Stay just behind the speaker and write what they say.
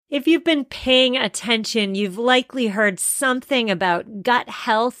If you've been paying attention, you've likely heard something about gut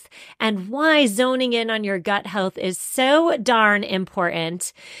health and why zoning in on your gut health is so darn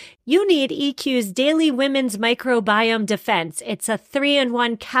important. You need EQ's Daily Women's Microbiome Defense. It's a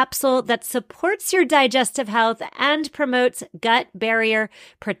 3-in-1 capsule that supports your digestive health and promotes gut barrier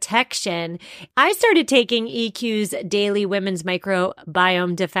protection. I started taking EQ's Daily Women's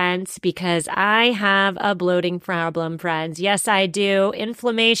Microbiome Defense because I have a bloating problem, friends. Yes, I do.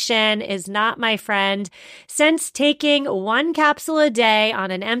 Inflammation is not my friend. Since taking 1 capsule a day on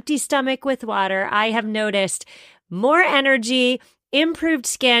an empty stomach with water, I have noticed more energy, improved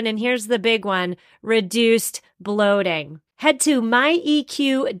skin, and here's the big one, reduced bloating. Head to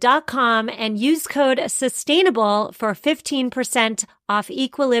myeq.com and use code SUSTAINABLE for 15% off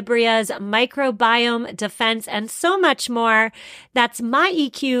Equilibria's microbiome defense and so much more. That's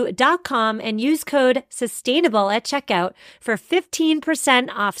myeq.com and use code SUSTAINABLE at checkout for 15%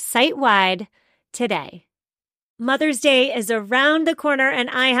 off site-wide today. Mother's Day is around the corner and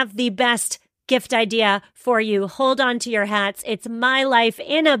I have the best gift idea for you. Hold on to your hats. It's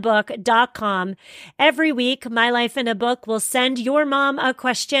mylifeinabook.com. Every week, My Life in a Book will send your mom a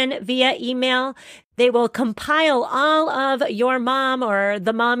question via email. They will compile all of your mom or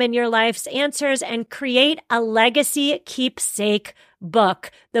the mom in your life's answers and create a legacy keepsake book.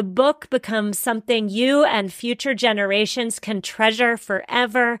 The book becomes something you and future generations can treasure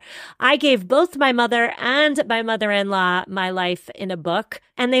forever. I gave both my mother and my mother-in-law My Life in a Book,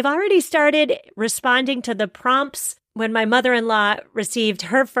 and they've already started responding to the prompts. When my mother-in-law received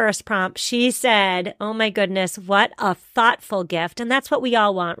her first prompt, she said, "Oh my goodness, what a thoughtful gift." And that's what we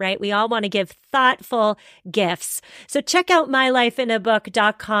all want, right? We all want to give thoughtful gifts. So check out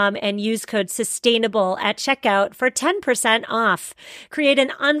mylifeinabook.com and use code SUSTAINABLE at checkout for 10% off. Create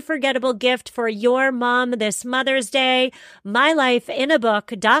an unforgettable gift for your mom this Mother's Day.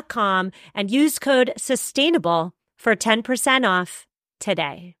 mylifeinabook.com and use code SUSTAINABLE for 10% off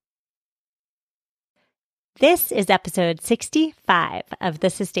today. This is episode 65 of the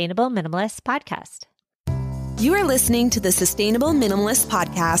Sustainable Minimalist Podcast. You are listening to the Sustainable Minimalist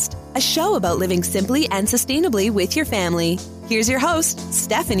Podcast, a show about living simply and sustainably with your family. Here's your host,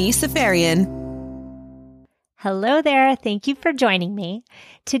 Stephanie Safarian. Hello there. Thank you for joining me.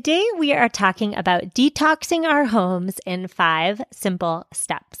 Today we are talking about detoxing our homes in 5 simple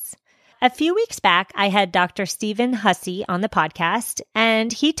steps. A few weeks back, I had Dr. Stephen Hussey on the podcast,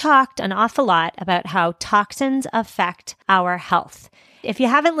 and he talked an awful lot about how toxins affect our health. If you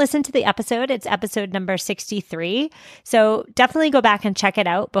haven't listened to the episode, it's episode number 63. So definitely go back and check it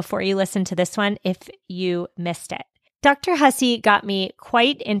out before you listen to this one if you missed it. Dr. Hussey got me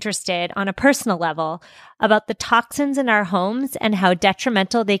quite interested on a personal level about the toxins in our homes and how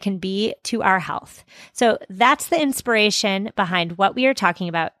detrimental they can be to our health. So that's the inspiration behind what we are talking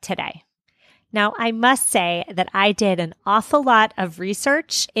about today. Now, I must say that I did an awful lot of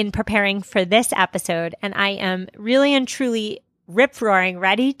research in preparing for this episode, and I am really and truly rip-roaring,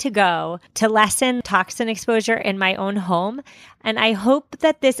 ready to go to lessen toxin exposure in my own home. And I hope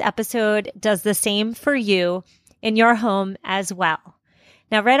that this episode does the same for you in your home as well.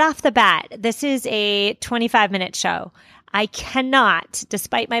 Now, right off the bat, this is a 25-minute show. I cannot,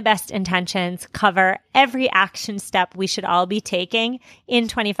 despite my best intentions, cover every action step we should all be taking in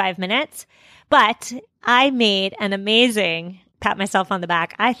 25 minutes. But I made an amazing, pat myself on the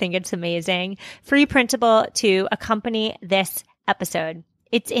back, I think it's amazing, free printable to accompany this episode.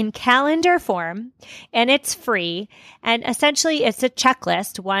 It's in calendar form and it's free. And essentially it's a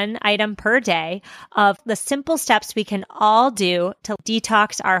checklist, 1 item per day of the simple steps we can all do to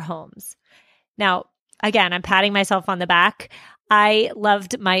detox our homes. Now, again, I'm patting myself on the back. I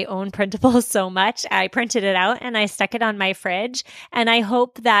loved my own printable so much. I printed it out and I stuck it on my fridge. And I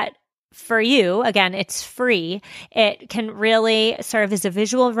hope that for you, again, it's free. It can really serve as a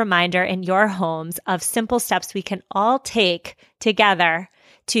visual reminder in your homes of simple steps we can all take together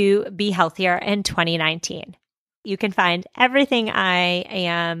to be healthier in 2019. You can find everything I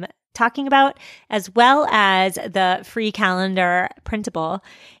am talking about, as well as the free calendar printable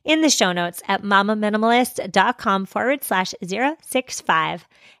in the show notes at mamaminimalist.com/065,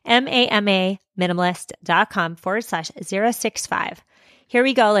 mamaminimalist.com/065. Here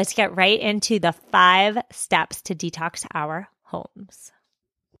we go. Let's get right into the 5 steps to detox our homes.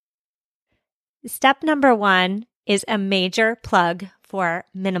 Step number 1 is a major plug for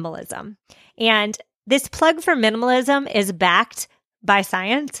minimalism. And this plug for minimalism is backed by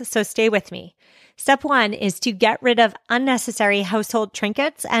science, so stay with me. Step 1 is to get rid of unnecessary household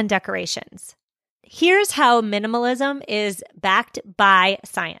trinkets and decorations. Here's how minimalism is backed by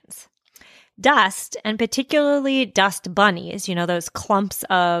science. Dust, and particularly dust bunnies, those clumps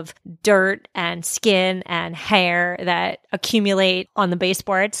of dirt and skin and hair that accumulate on the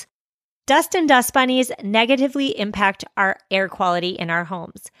baseboards. Dust and dust bunnies negatively impact our air quality in our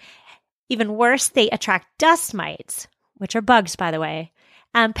homes. Even worse, they attract dust mites, which are bugs, by the way,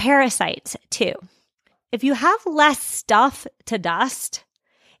 and parasites too. If you have less stuff to dust,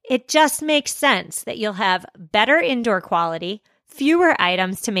 it just makes sense that you'll have better indoor quality, fewer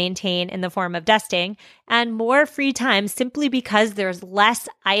items to maintain in the form of dusting, and more free time simply because there's less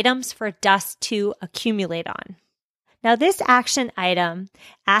items for dust to accumulate on. Now, this action item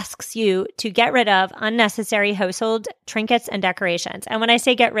asks you to get rid of unnecessary household trinkets and decorations. And when I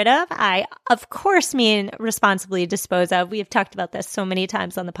say get rid of, I, of course, mean responsibly dispose of. We have talked about this so many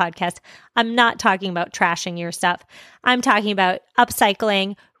times on the podcast. I'm not talking about trashing your stuff. I'm talking about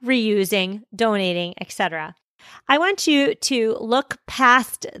upcycling, reusing, donating, etc. I want you to look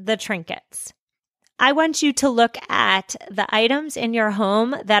past the trinkets. I want you to look at the items in your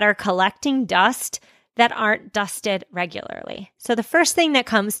home that are collecting dust that aren't dusted regularly. So the first thing that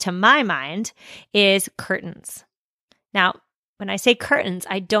comes to my mind is curtains. Now, when I say curtains,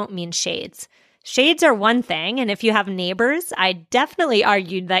 I don't mean shades. Shades are one thing, and if you have neighbors, I definitely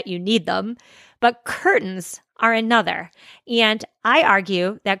argue that you need them, but curtains are another. And I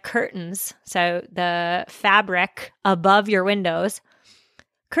argue that curtains, so the fabric above your windows,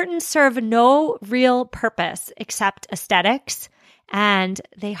 curtains serve no real purpose except aesthetics, and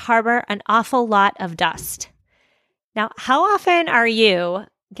they harbor an awful lot of dust. Now, how often are you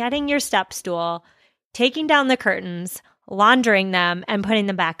getting your step stool, taking down the curtains, laundering them, and putting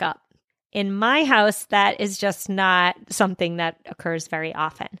them back up? In my house, that is just not something that occurs very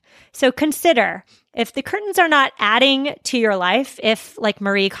often. So consider, if the curtains are not adding to your life, if, like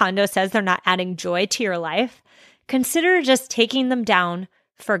Marie Kondo says, they're not adding joy to your life, consider just taking them down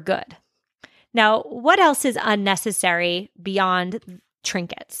for good. Now, what else is unnecessary beyond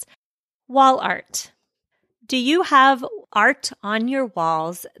trinkets? Wall art. Do you have art on your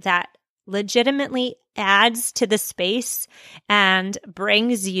walls that legitimately adds to the space and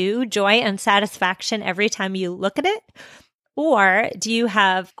brings you joy and satisfaction every time you look at it? Or do you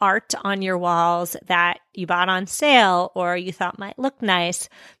have art on your walls that you bought on sale or you thought might look nice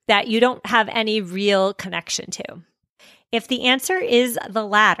that you don't have any real connection to? If the answer is the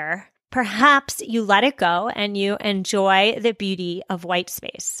latter, perhaps you let it go and you enjoy the beauty of white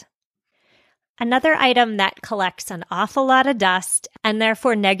space. Another item that collects an awful lot of dust and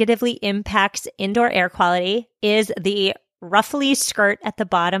therefore negatively impacts indoor air quality is the ruffly skirt at the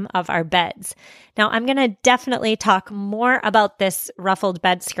bottom of our beds. Now, I'm going to definitely talk more about this ruffled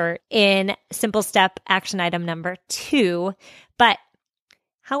bed skirt in simple step action item number 2, but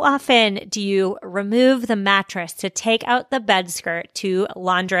how often do you remove the mattress to take out the bed skirt to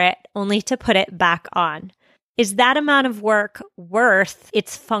launder it only to put it back on? Is that amount of work worth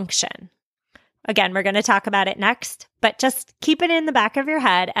its function? Again, we're going to talk about it next, but just keep it in the back of your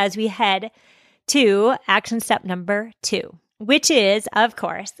head as we head to action step number 2, which is, of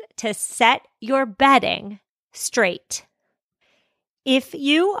course, to set your bedding straight. If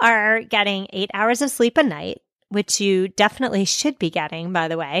you are getting 8 hours of sleep a night, which you definitely should be getting, by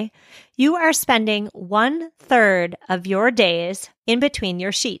the way, you are spending 1/3 of your days in between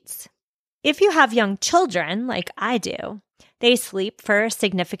your sheets. If you have young children, like I do, they sleep for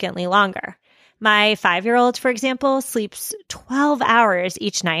significantly longer. My 5-year-old, for example, sleeps 12 hours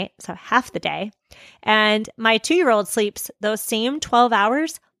each night, so half the day, and my 2-year-old sleeps those same 12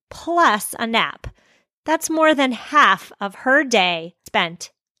 hours plus a nap. That's more than half of her day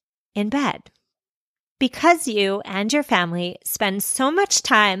spent in bed. Because you and your family spend so much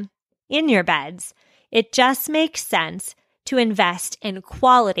time in your beds, it just makes sense to invest in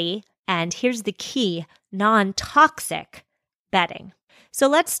quality, and here's the key, non-toxic bedding. So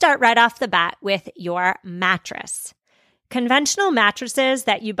let's start right off the bat with your mattress. Conventional mattresses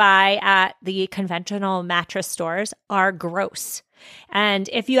that you buy at the conventional mattress stores are gross. And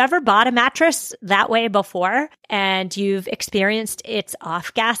if you ever bought a mattress that way before and you've experienced its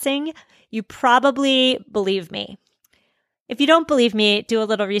off-gassing, you probably believe me. If you don't believe me, do a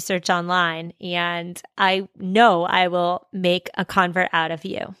little research online, and I know I will make a convert out of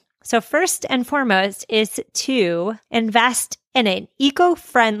you. So first and foremost is to invest in an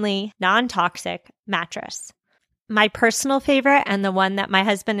eco-friendly, non-toxic mattress. My personal favorite, and the one that my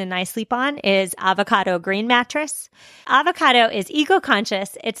husband and I sleep on, is Avocado Green Mattress. Avocado is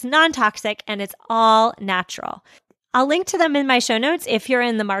eco-conscious, it's non-toxic, and it's all natural. I'll link to them in my show notes if you're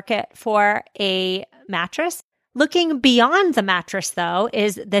in the market for a mattress. Looking beyond the mattress, though,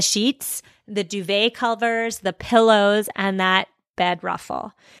 is the sheets, the duvet covers, the pillows, and that bed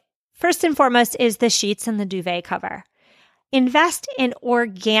ruffle. First and foremost is the sheets and the duvet cover. Invest in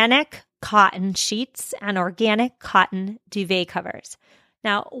organic cotton sheets and organic cotton duvet covers.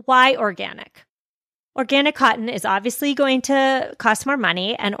 Now, why organic? Organic cotton is obviously going to cost more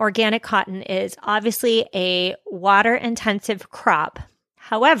money, and organic cotton is obviously a water-intensive crop.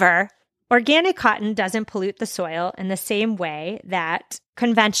 However, organic cotton doesn't pollute the soil in the same way that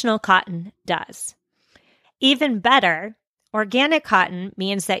conventional cotton does. Even better, organic cotton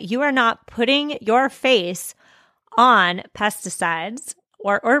means that you are not putting your face on pesticides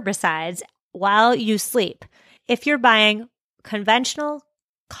or herbicides while you sleep. If you're buying conventional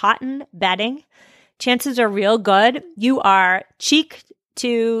cotton bedding, chances are real good you are cheek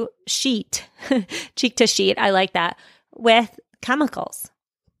to sheet, I like that, with chemicals.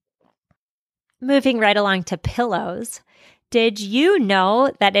 Moving right along to pillows. Did you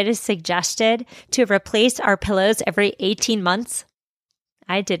know that it is suggested to replace our pillows every 18 months?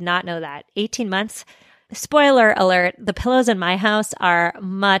 I did not know that. 18 months? Spoiler alert, the pillows in my house are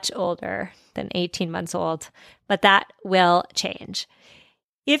much older than 18 months old, but that will change.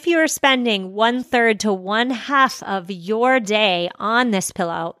 If you are spending 1/3 to 1/2 of your day on this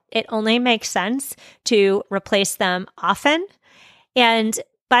pillow, it only makes sense to replace them often. And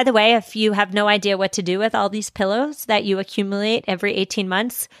by the way, if you have no idea what to do with all these pillows that you accumulate every 18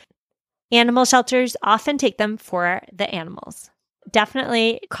 months, animal shelters often take them for the animals.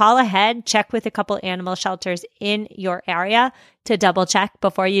 Definitely call ahead, check with a couple animal shelters in your area to double check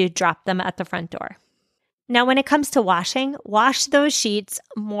before you drop them at the front door. Now, when it comes to washing, wash those sheets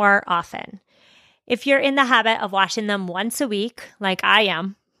more often. If you're in the habit of washing them once a week, like I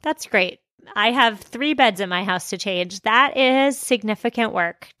am, that's great. I have 3 beds in my house to change. That is significant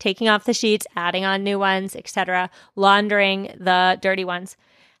work. Taking off the sheets, adding on new ones, etc., laundering the dirty ones.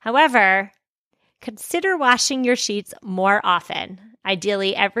 However, consider washing your sheets more often,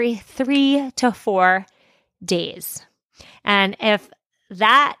 ideally every 3 to 4 days. And if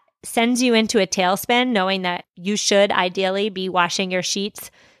that sends you into a tailspin, knowing that you should ideally be washing your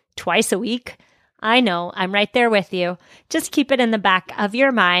sheets twice a week, I know, I'm right there with you. Just keep it in the back of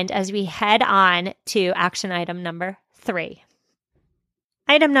your mind as we head on to action item number 3.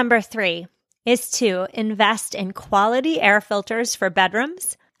 Item number 3 is to invest in quality air filters for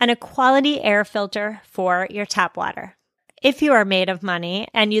bedrooms and a quality air filter for your tap water. If you are made of money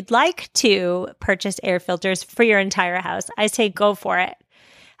and you'd like to purchase air filters for your entire house, I say go for it.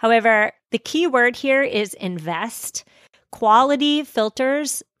 However, the key word here is invest. Quality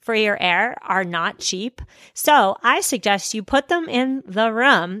filters for your air are not cheap, so I suggest you put them in the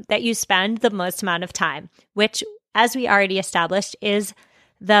room that you spend the most amount of time, which, as we already established, is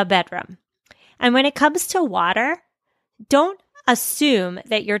the bedroom. And when it comes to water, don't assume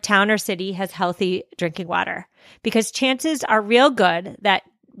that your town or city has healthy drinking water, because chances are real good that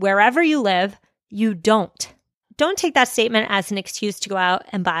wherever you live, you don't. Don't take that statement as an excuse to go out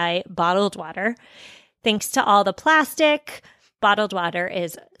and buy bottled water. Thanks to all the plastic, bottled water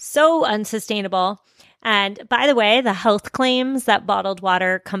is so unsustainable. And by the way, the health claims that bottled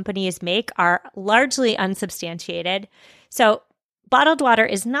water companies make are largely unsubstantiated. So bottled water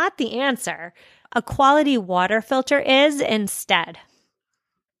is not the answer. A quality water filter is instead.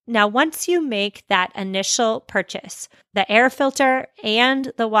 Now, once you make that initial purchase, the air filter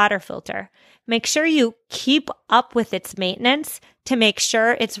and the water filter, make sure you keep up with its maintenance to make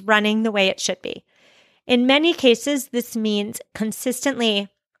sure it's running the way it should be. In many cases, this means consistently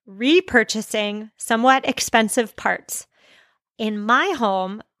repurchasing somewhat expensive parts. In my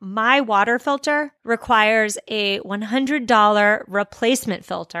home, my water filter requires a $100 replacement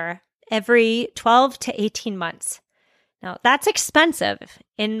filter every 12 to 18 months. Now, that's expensive.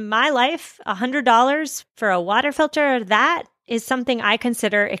 In my life, $100 for a water filter, that is something I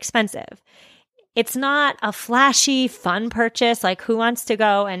consider expensive. It's not a flashy, fun purchase, like who wants to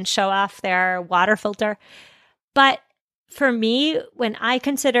go and show off their water filter? But for me, when I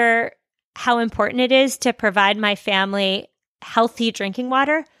consider how important it is to provide my family healthy drinking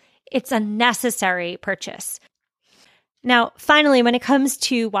water, it's a necessary purchase. Now, finally, when it comes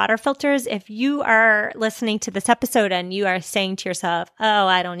to water filters, if you are listening to this episode and you are saying to yourself, oh,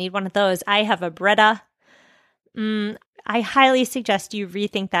 I don't need one of those, I have a Brita, I highly suggest you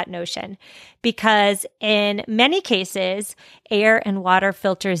rethink that notion, because in many cases, air and water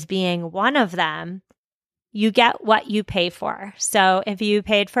filters being one of them, you get what you pay for. So if you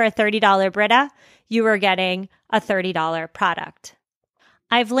paid for a $30 Brita, you are getting a $30 product.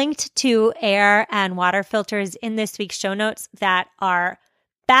 I've linked to air and water filters in this week's show notes that are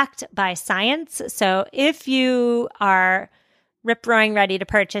backed by science. So if you are rip-roaring ready to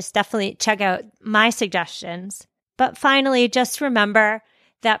purchase, definitely check out my suggestions. But finally, just remember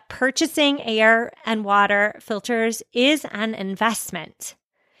that purchasing air and water filters is an investment.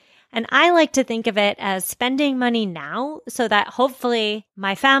 And I like to think of it as spending money now so that hopefully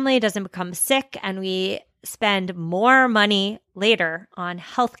my family doesn't become sick and we spend more money later on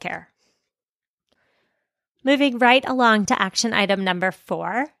healthcare. Moving right along to action item number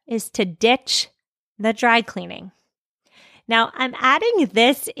 4 is to ditch the dry cleaning. Now, I'm adding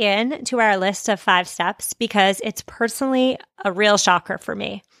this in to our list of 5 steps because it's personally a real shocker for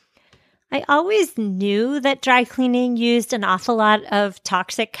me. I always knew that dry cleaning used an awful lot of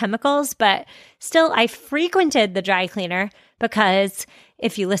toxic chemicals, but still I frequented the dry cleaner because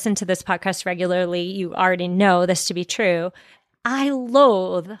if you listen to this podcast regularly, you already know this to be true. I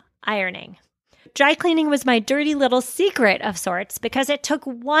loathe ironing. Dry cleaning was my dirty little secret of sorts because it took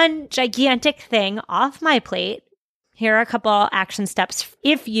one gigantic thing off my plate. Here are a couple action steps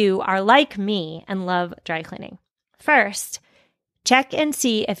if you are like me and love dry cleaning. First, check and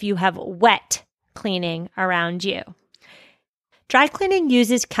see if you have wet cleaning around you. Dry cleaning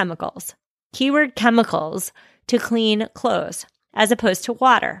uses chemicals, keyword chemicals, to clean clothes as opposed to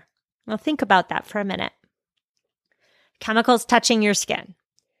water. Well, think about that for a minute. Chemicals touching your skin.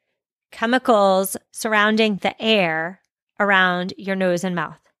 Chemicals surrounding the air around your nose and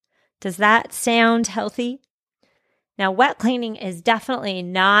mouth. Does that sound healthy? Now, wet cleaning is definitely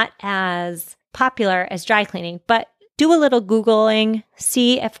not as popular as dry cleaning, but do a little Googling,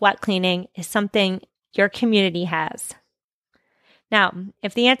 see if wet cleaning is something your community has. Now,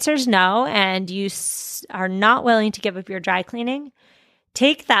 if the answer is no and you are not willing to give up your dry cleaning,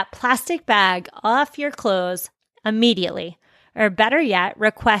 take that plastic bag off your clothes immediately, or better yet,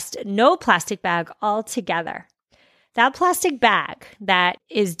 request no plastic bag altogether. That plastic bag that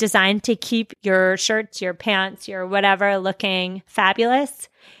is designed to keep your shirts, your pants, your whatever looking fabulous,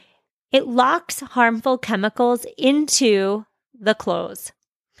 it locks harmful chemicals into the clothes.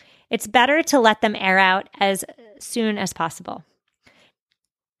 It's better to let them air out as soon as possible.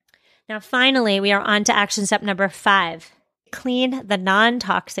 Now, finally, we are on to action step number 5, clean the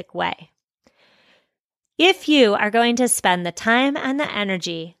non-toxic way. If you are going to spend the time and the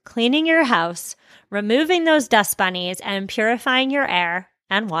energy cleaning your house, removing those dust bunnies, and purifying your air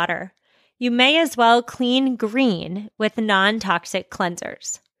and water, you may as well clean green with non-toxic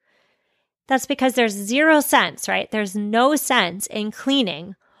cleansers. That's because there's 0 sense, right? There's no sense in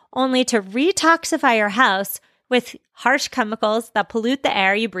cleaning only to retoxify your house with harsh chemicals that pollute the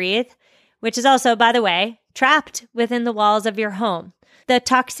air you breathe, which is also, by the way, trapped within the walls of your home. The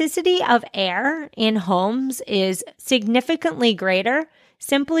toxicity of air in homes is significantly greater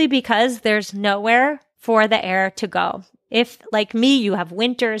simply because there's nowhere for the air to go. If, like me, you have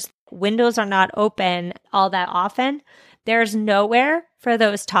winters, windows are not open all that often, there's nowhere for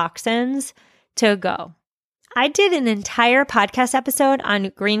those toxins to go. I did an entire podcast episode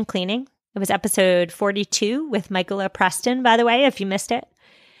on green cleaning. It was episode 42 with Michaela Preston, by the way, if you missed it.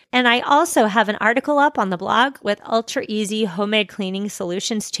 And I also have an article up on the blog with ultra easy homemade cleaning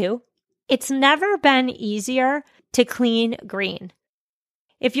solutions too. It's never been easier to clean green.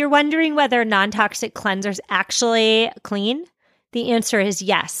 If you're wondering whether non-toxic cleansers actually clean, the answer is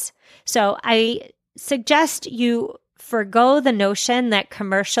yes. So I suggest you forgo the notion that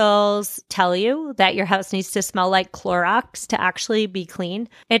commercials tell you that your house needs to smell like Clorox to actually be clean.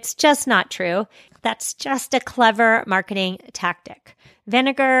 It's just not true. That's just a clever marketing tactic.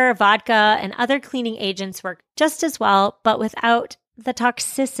 Vinegar, vodka, and other cleaning agents work just as well, but without the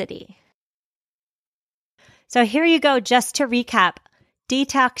toxicity. So here you go, just to recap.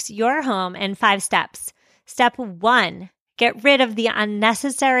 Detox your home in 5 steps. Step 1, get rid of the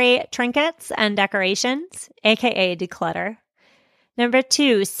unnecessary trinkets and decorations, aka declutter. Number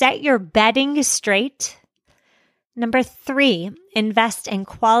 2, set your bedding straight. Number 3, invest in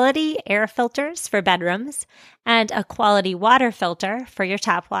quality air filters for bedrooms and a quality water filter for your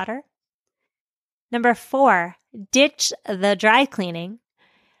tap water. Number 4, ditch the dry cleaning.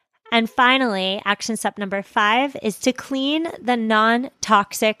 And finally, action step number 5 is to clean the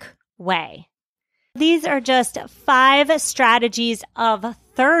non-toxic way. These are just 5 strategies of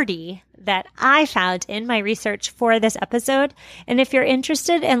 30 that I found in my research for this episode. And if you're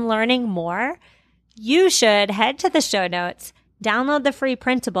interested in learning more, you should head to the show notes, download the free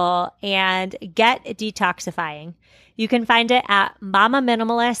printable, and get detoxifying. You can find it at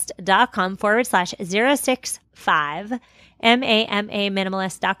mamaminimalist.com/065,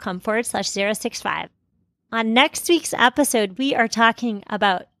 mamaminimalist.com/065. On next week's episode, we are talking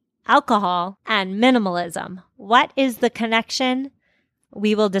about alcohol and minimalism. What is the connection?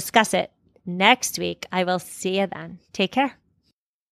 We will discuss it next week. I will see you then. Take care.